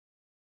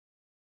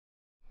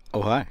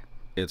Oh, hi,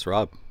 it's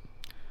Rob,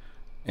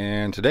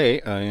 and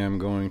today I am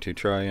going to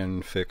try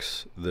and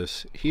fix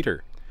this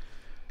heater.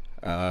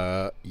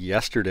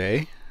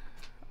 Yesterday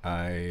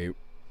I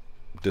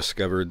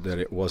discovered that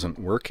it wasn't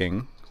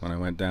working when I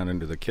went down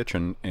into the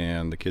kitchen,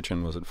 and the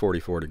kitchen was at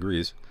 44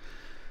 degrees.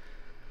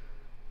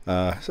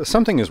 So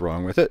something is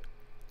wrong with it.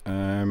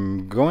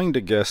 I'm going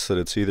to guess that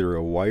it's either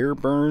a wire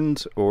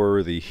burns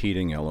or the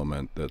heating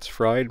element that's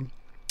fried,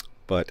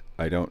 but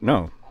I don't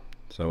know.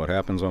 So what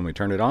happens when we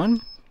turn it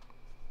on?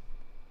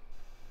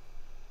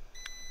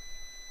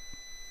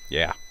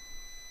 Yeah.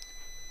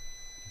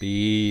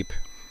 Beep.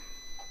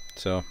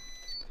 So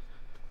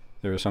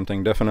there is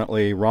something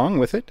definitely wrong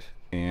with it,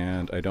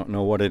 and I don't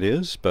know what it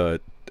is,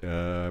 but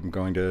I'm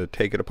going to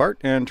take it apart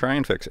and try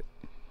and fix it.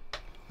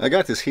 I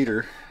got this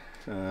heater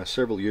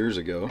several years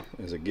ago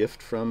as a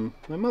gift from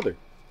my mother,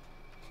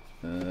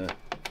 and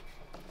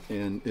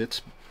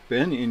it's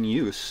been in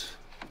use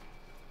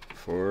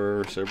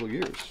for several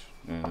years.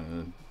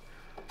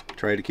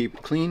 Try to keep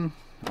it clean,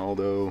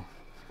 although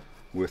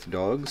with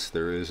dogs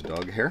there is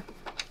dog hair,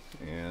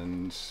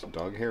 and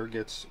dog hair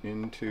gets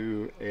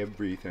into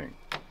everything.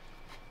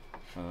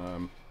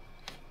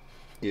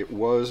 It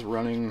was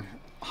running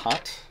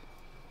hot.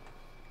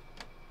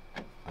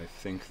 I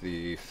think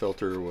the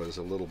filter was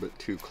a little bit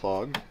too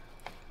clogged.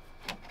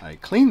 I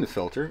cleaned the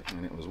filter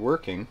and it was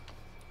working,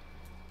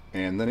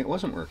 and then it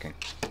wasn't working.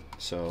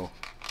 So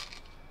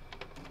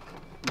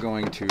I'm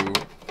going to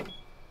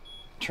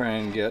try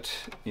and get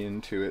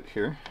into it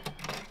here.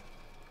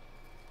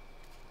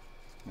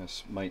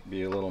 This might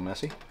be a little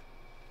messy.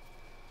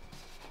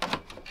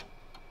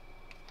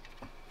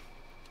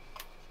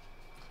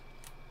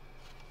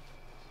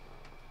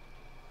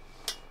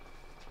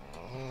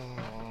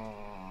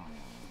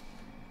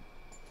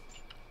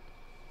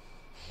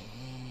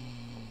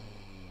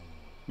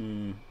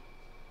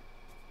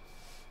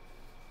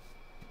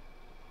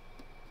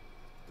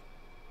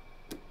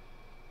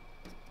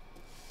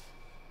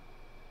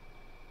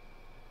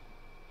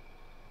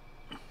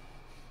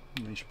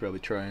 I should probably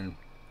try and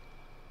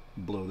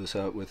blow this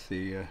out with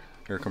the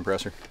air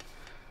compressor.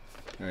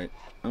 Alright,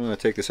 I'm going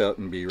to take this out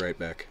and be right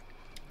back.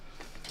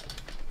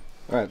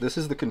 Alright, this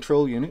is the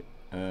control unit.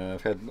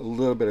 I've had a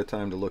little bit of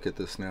time to look at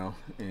this now,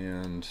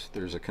 and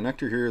there's a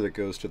connector here that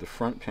goes to the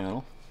front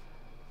panel.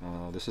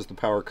 This is the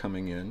power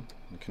coming in,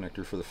 the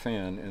connector for the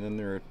fan, and then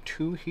there are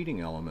two heating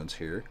elements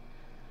here.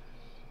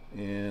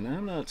 And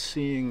I'm not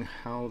seeing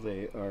how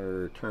they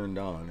are turned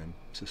on, and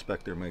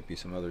suspect there might be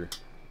some other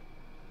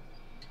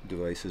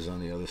devices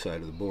on the other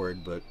side of the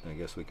board, but I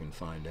guess we can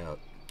find out.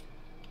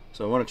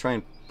 So I want to try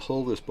and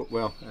pull this, but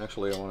well,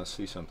 actually I want to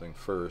see something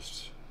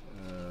first.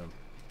 I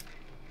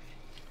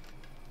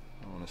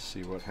want to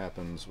see what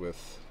happens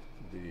with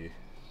the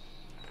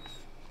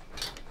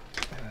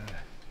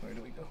where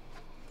do we go?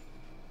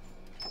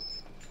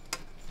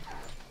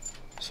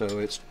 So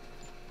it's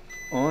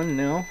on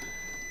now,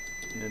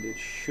 and it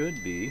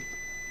should be.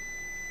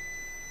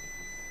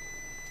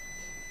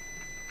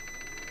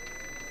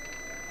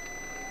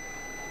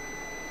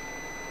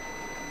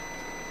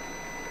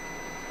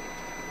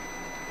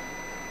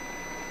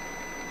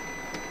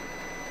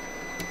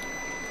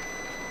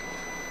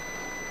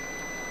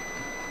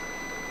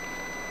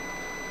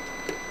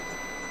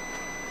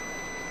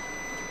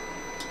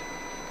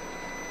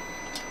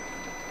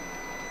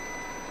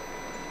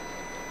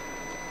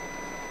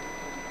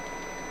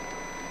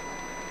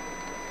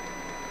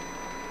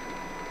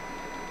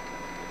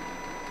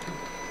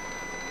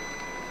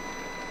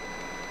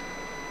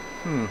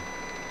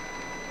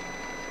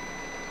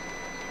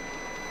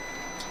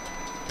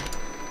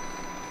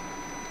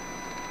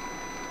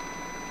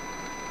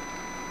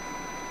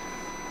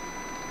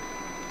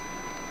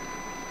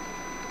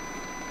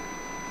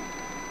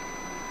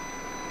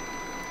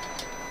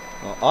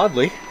 Well,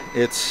 oddly,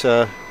 it's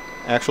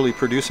actually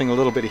producing a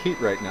little bit of heat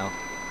right now.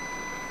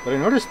 But I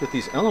noticed that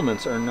these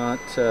elements are not...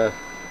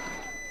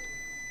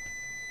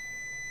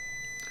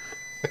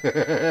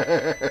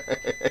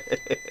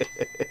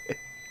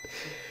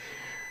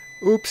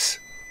 Oops!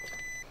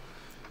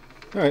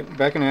 Alright,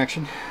 back in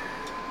action.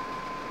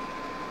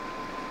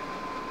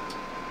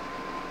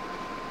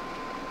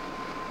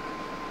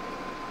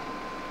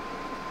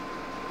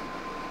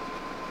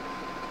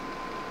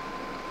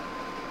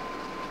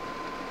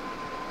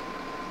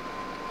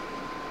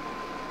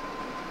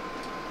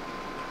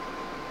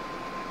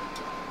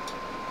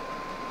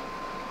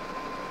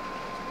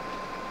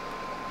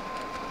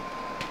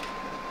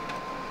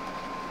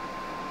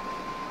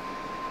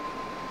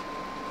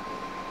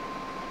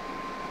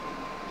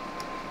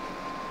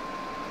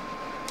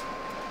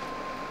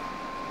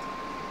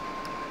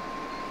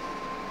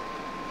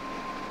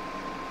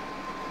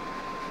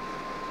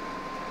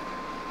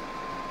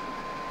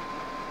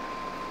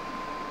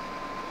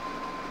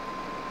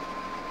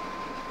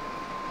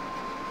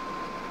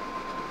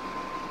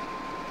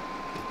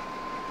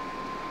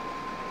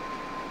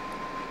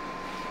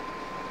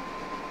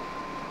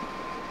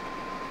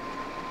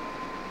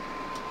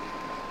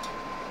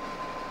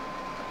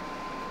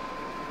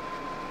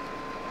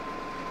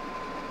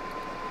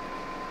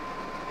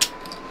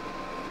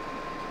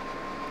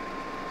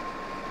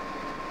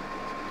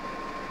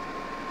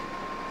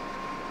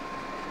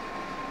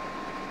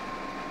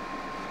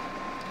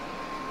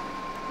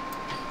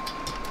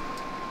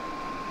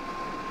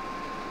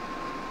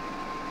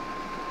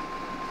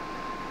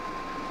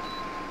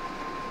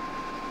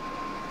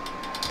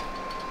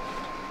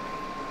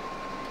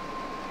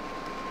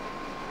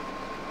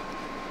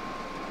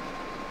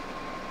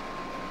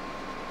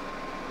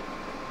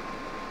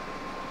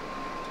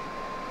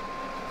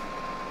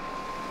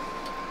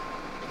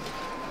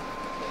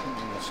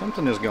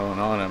 Something is going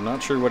on. I'm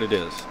not sure what it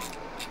is.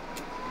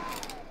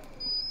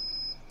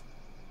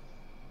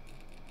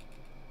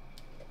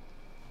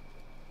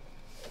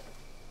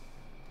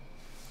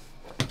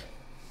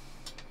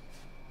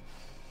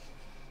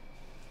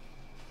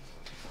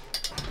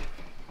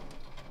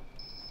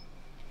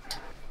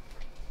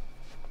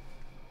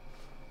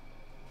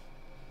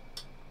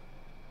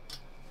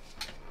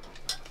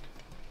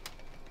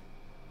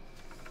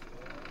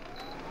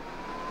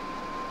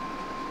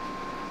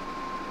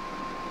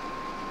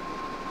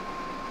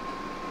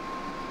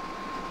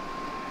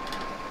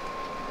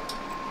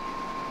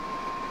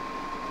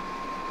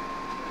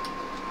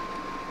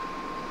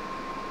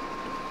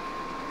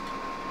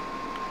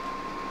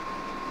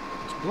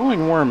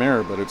 Blowing warm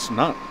air, but it's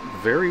not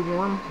very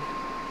warm.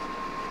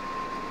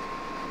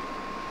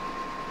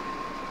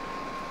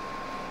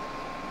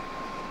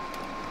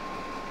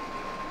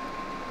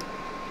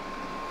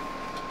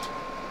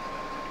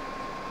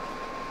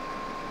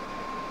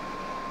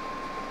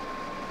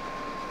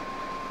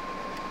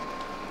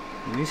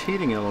 And these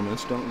heating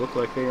elements don't look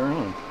like they are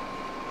on.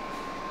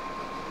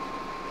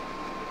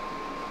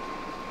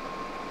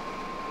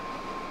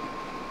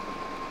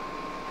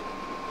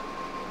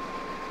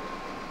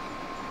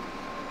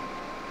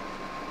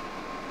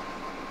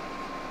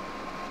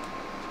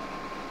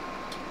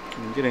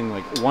 I'm getting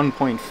like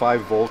 1.5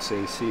 volts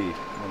AC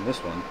on this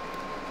one,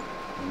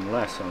 and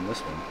less on this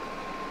one.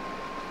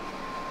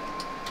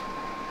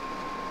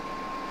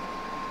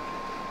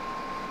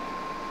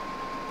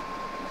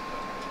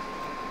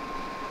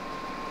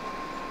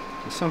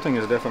 Something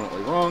is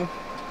definitely wrong.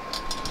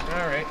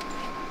 Alright.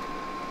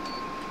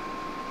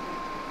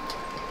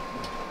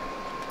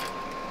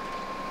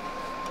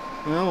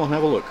 Well, we'll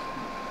have a look.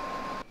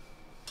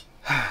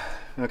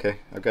 Okay,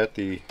 I've got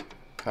the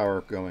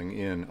power going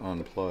in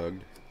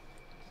unplugged.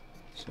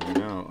 So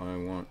now I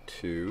want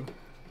to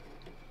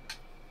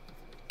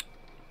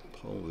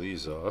pull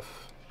these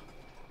off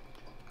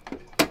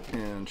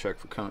and check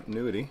for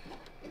continuity.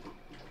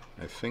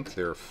 I think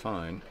they're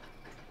fine,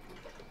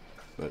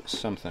 but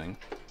something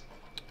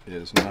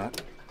is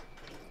not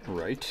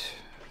right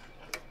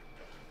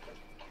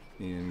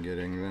in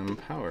getting them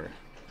power.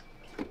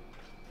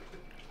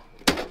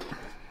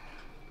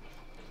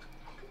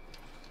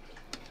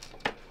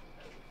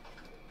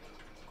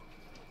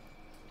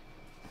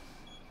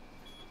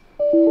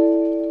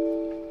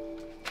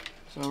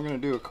 So I'm going to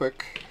do a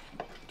quick,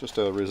 just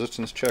a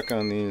resistance check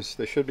on these.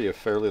 They should be a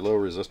fairly low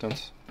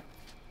resistance.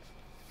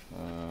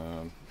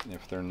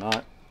 If they're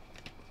not,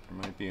 there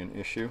might be an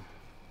issue.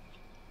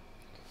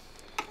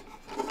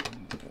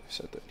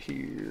 Set that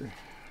here.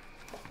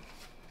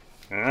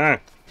 Ah!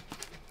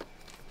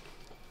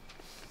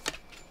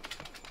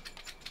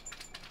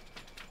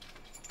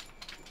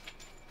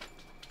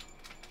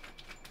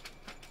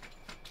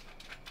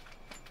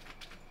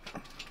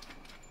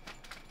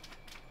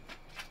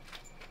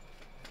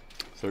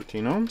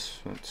 $13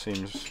 ohms. That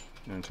seems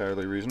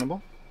entirely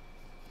reasonable.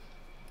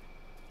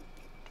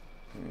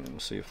 And we'll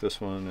see if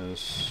this one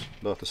is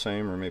about the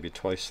same or maybe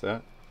twice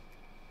that.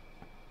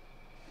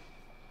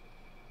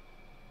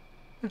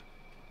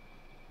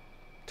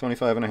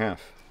 25.5.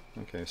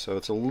 Okay, so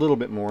it's a little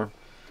bit more.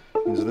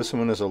 Means this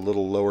one is a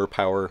little lower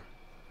power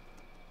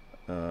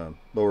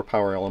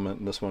element,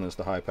 and this one is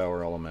the high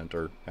power element,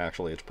 or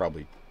actually it's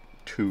probably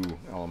two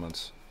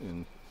elements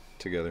in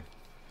together.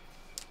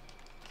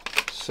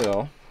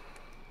 So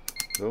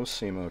those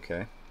seem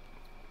okay.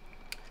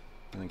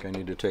 I think I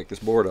need to take this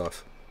board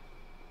off.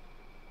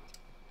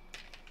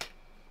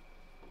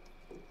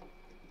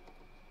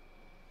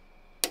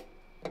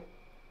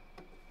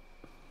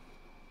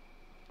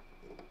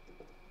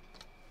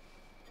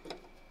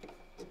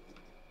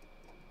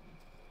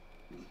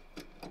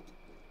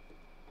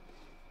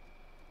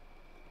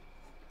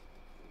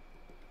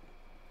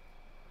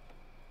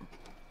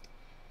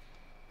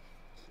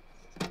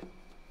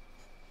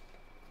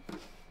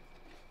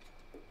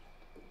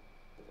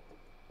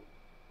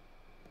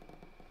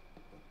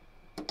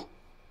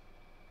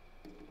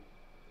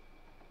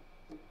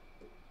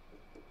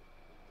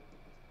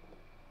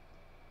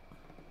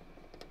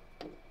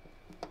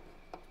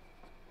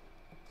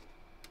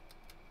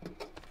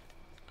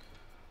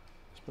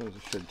 I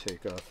suppose I should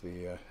take off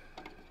the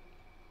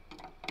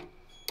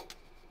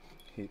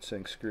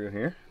heatsink screw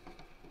here,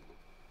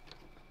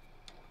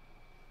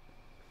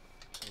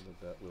 so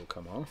that will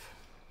come off.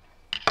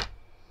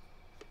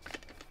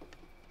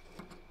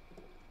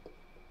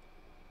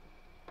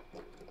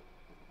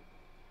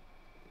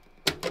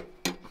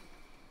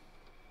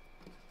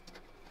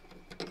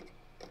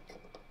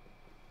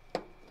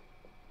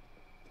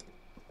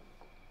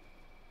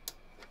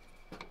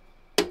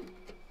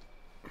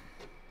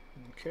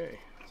 Okay.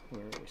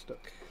 Where are we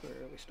stuck? Where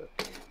are we stuck?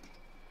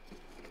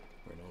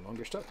 We're no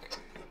longer stuck.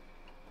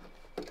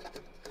 Pull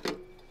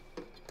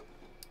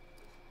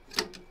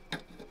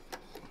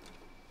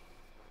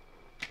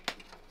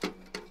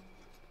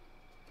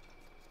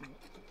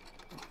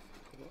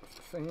off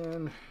the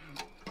fan.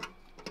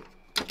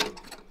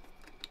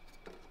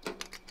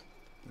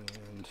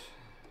 And,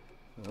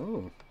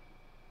 oh.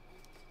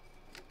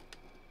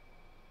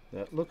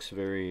 That looks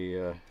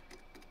very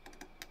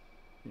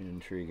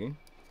intriguing.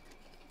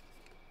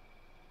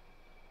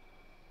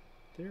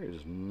 There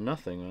is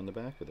nothing on the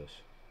back of this.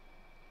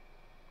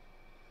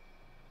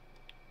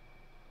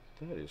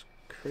 That is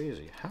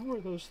crazy. How are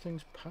those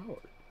things powered?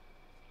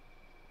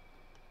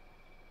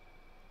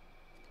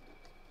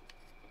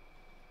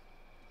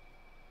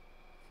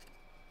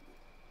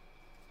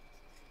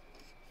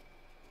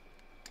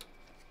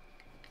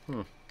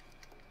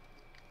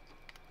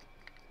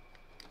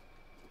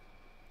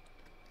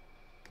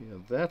 Yeah,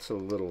 that's a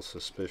little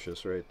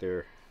suspicious right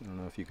there. I don't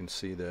know if you can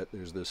see that.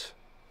 There's this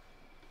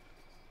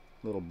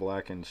little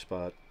blackened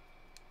spot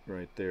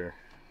right there.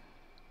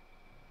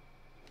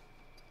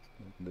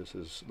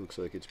 This looks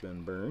like it's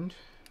been burned,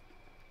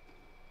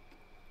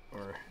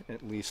 or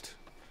at least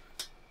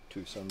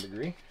to some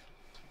degree.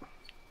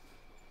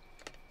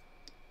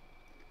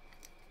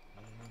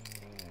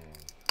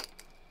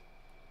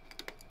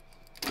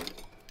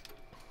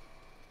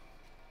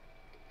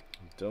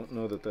 Don't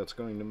know that that's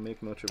going to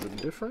make much of a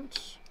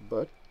difference,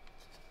 but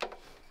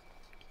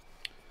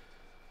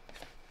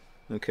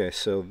okay,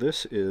 so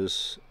this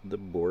is the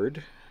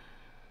board.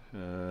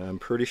 I'm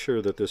pretty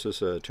sure that this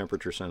is a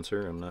temperature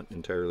sensor. I'm not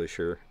entirely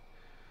sure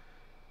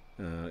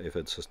if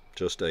it's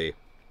just a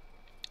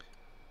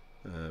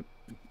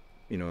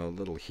you know, a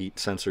little heat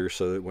sensor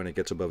so that when it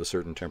gets above a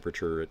certain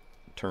temperature it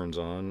turns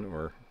on,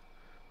 or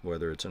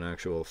whether it's an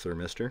actual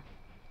thermistor.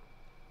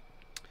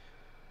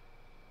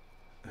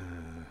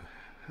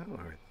 How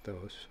are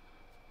those?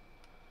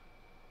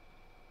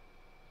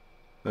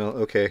 Well,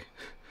 okay.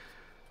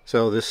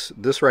 So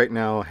this right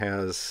now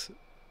has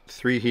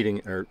three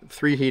heating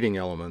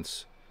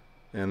elements,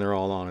 and they're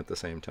all on at the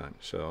same time.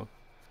 So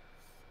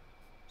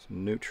it's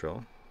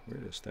neutral. Where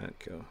does that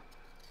go?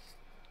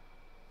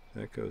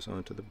 That goes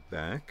onto the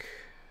back,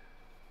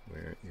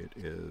 where it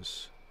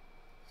is.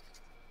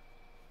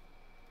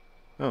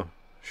 Oh,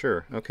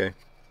 sure. Okay.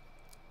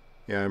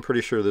 Yeah, I'm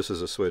pretty sure this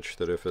is a switch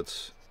that if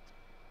it's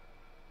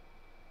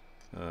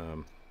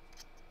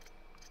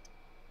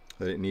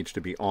that it needs to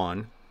be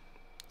on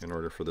in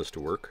order for this to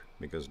work,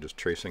 because just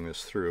tracing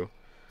this through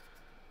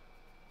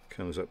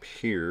comes up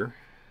here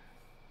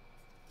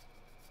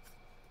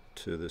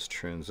to this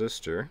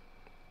transistor.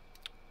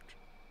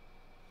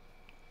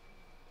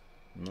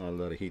 Not a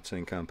lot of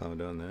heatsink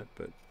compound on that,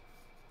 but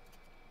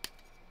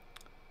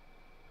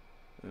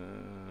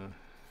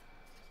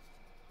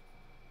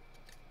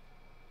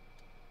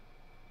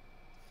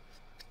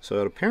so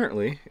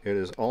apparently it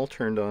is all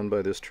turned on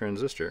by this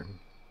transistor.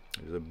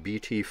 There's a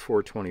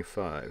BT425.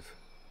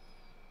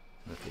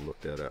 I have to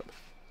look that up.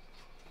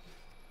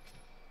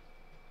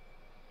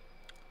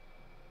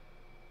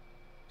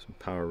 Some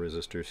power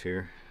resistors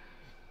here.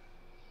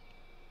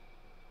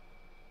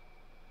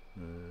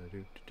 So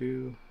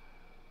it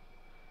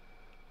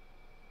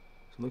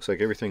looks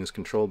like everything's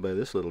controlled by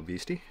this little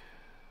beastie,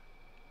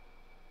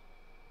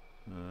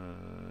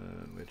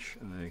 which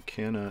I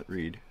cannot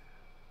read.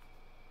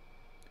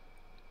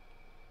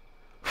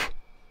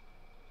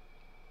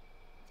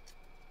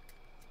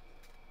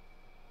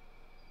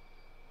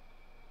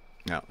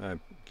 No, I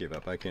give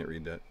up. I can't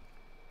read that.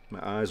 My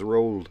eyes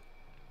rolled.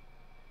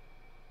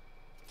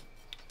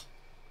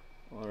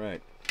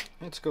 Alright,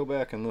 let's go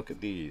back and look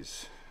at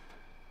these.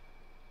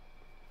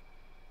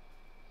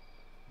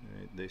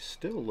 Alright, they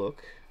still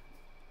look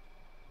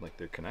like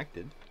they're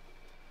connected.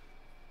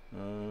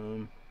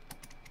 Go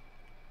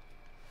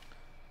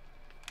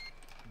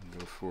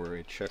for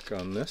a check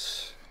on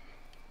this.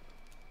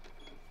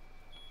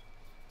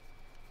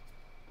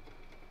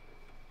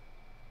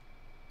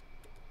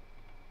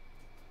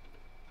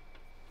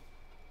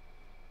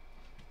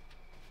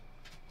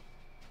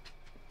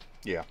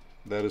 Yeah,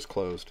 that is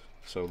closed.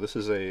 So this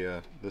is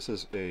a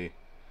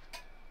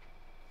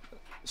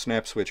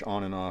snap switch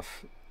on and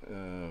off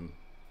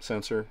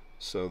sensor,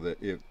 so that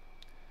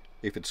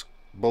if it's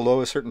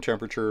below a certain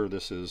temperature,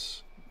 this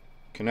is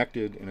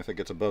connected, and if it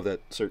gets above that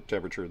certain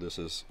temperature, this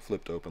is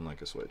flipped open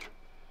like a switch.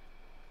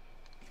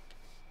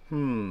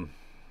 So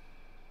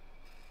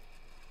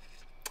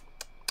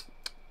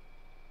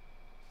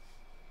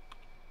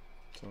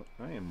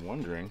I am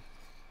wondering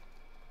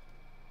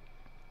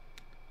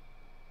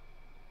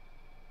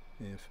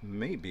if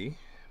maybe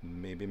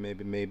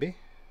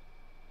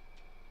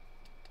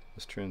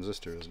this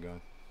transistor is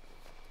gone.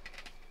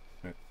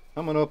 Right.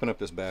 I'm going to open up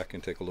this back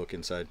and take a look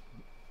inside.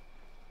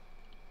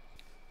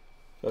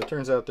 So it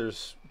turns out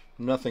there's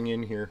nothing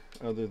in here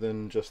other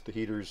than just the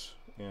heaters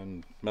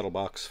and metal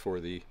box for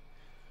the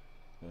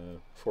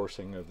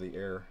forcing of the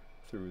air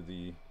through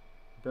the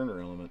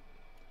burner element.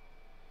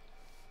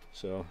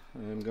 So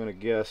I'm going to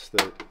guess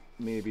that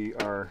maybe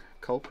our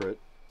culprit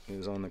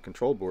is on the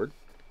control board.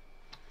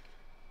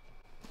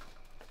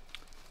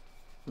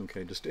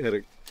 Okay, just had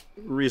a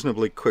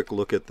reasonably quick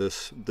look at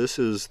this. This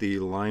is the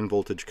line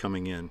voltage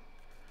coming in.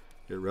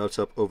 It routes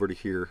up over to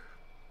here,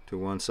 to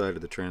one side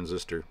of the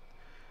transistor.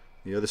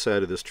 The other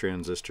side of this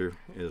transistor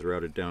is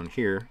routed down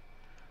here.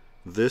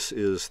 This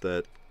is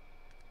that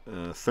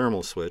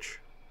thermal switch,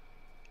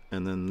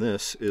 and then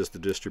this is the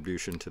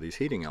distribution to these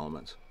heating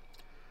elements.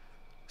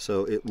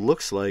 So it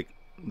looks like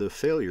the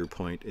failure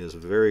point is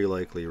very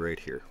likely right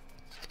here.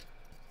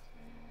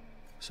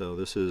 So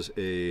this is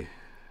a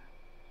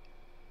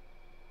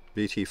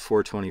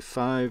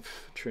BT425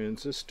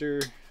 transistor.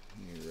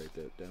 Let me write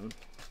that down.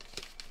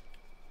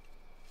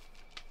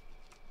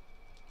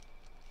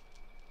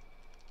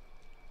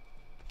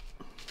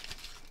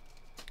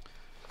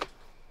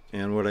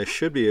 And what I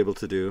should be able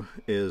to do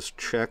is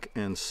check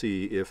and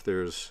see if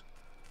there's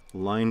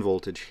line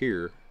voltage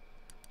here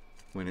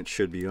when it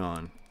should be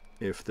on.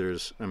 If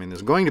there's, I mean,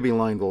 there's going to be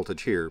line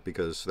voltage here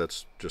because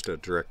that's just a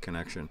direct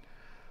connection.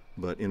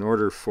 But in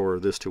order for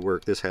this to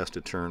work, this has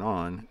to turn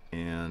on,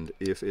 and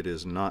if it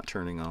is not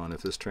turning on,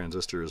 if this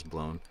transistor is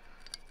blown,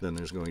 then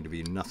there's going to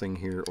be nothing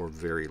here or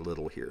very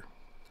little here.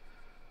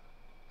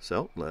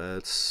 So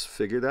let's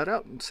figure that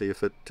out and see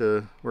if it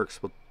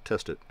works. We'll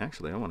test it.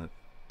 Actually, I want to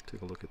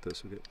take a look at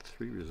this. We've got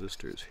 3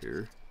 resistors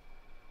here.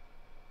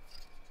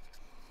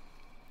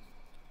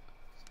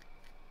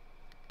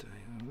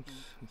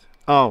 Diodes.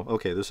 Oh,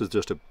 okay. This is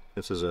just a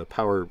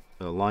power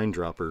line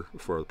dropper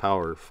for the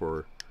power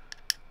for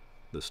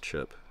this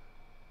chip.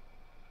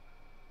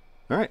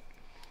 All right,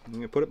 I'm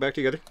gonna put it back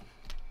together.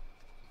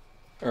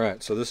 All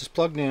right, so this is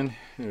plugged in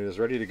and it is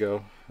ready to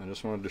go. I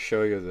just wanted to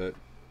show you that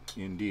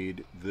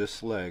indeed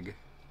this leg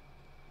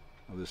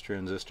of this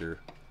transistor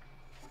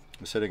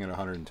is sitting at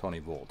 120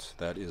 volts.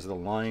 That is the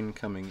line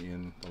coming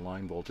in, the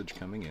line voltage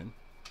coming in,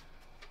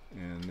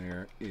 and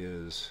there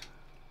is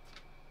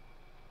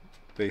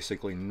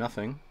basically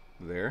nothing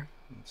there.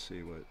 Let's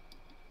see what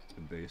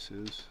the base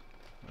is,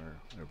 or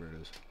whatever it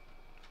is.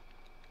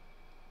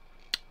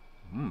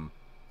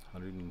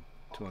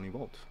 120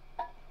 volts.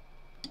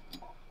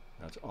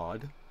 That's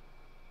odd.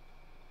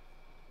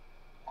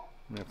 I'm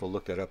gonna have to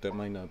look that up. That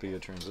might not be a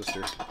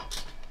transistor.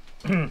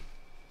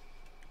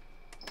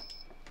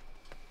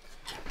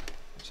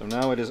 So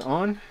now it is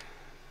on.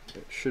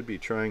 It should be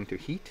trying to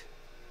heat,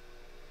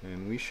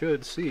 and we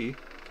should see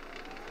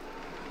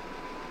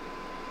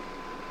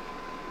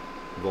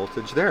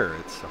voltage there.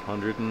 It's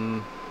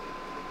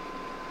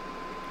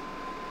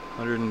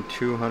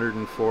 102,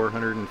 104,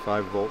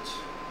 105 volts.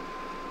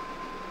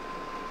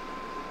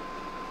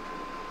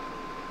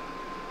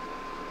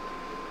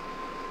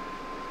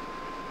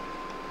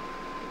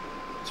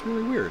 It's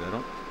really weird. I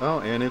don't. Oh,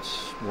 and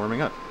it's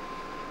warming up.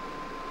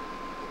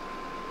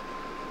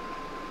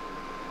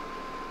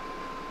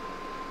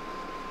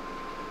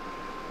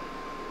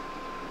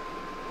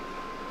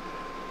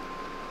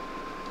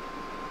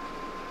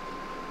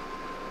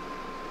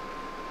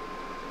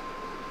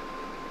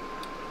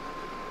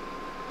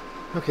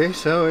 Okay,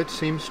 so it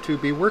seems to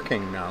be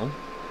working now.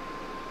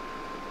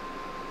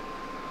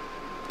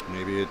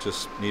 Maybe it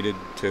just needed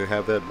to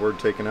have that board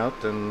taken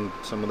out and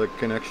some of the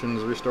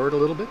connections restored a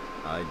little bit.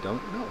 I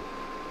don't know.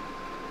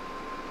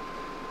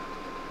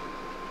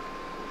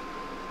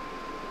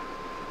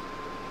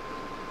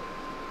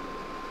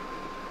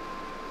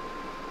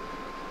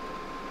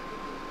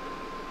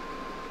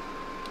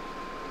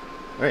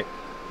 Alright,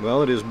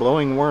 well, it is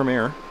blowing warm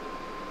air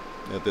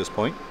at this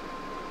point,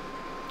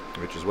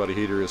 which is what a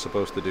heater is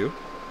supposed to do.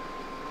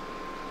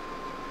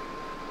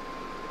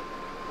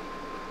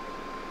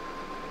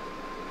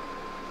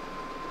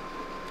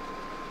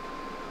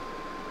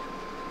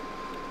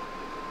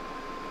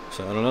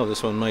 So I don't know.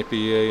 This one might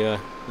be a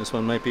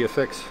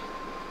fix.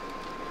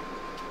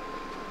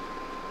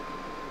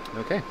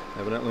 Okay.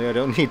 Evidently, I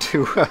don't need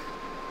to.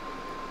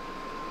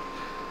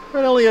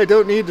 Evidently, I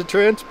don't need to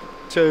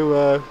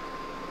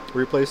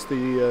replace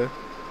the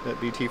that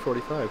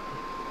BT45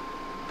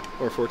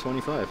 or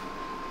 425.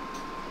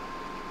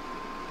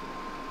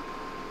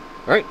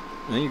 All right.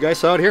 And you guys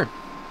saw it here.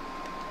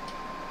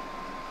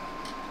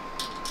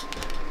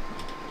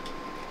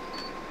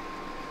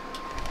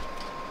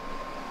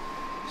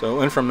 So it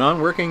went from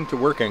non-working to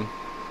working,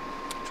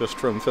 just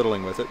from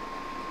fiddling with it.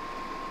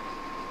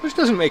 Which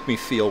doesn't make me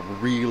feel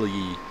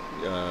really,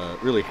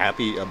 really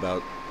happy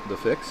about the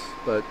fix,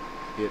 but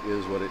it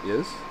is what it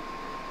is.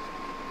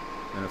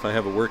 And if I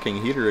have a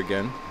working heater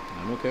again,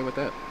 I'm okay with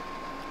that.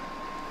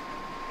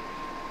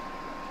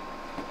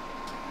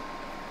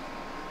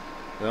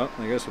 Well,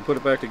 I guess we'll put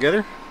it back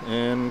together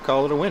and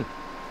call it a win.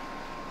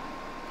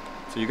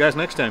 See you guys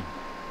next time.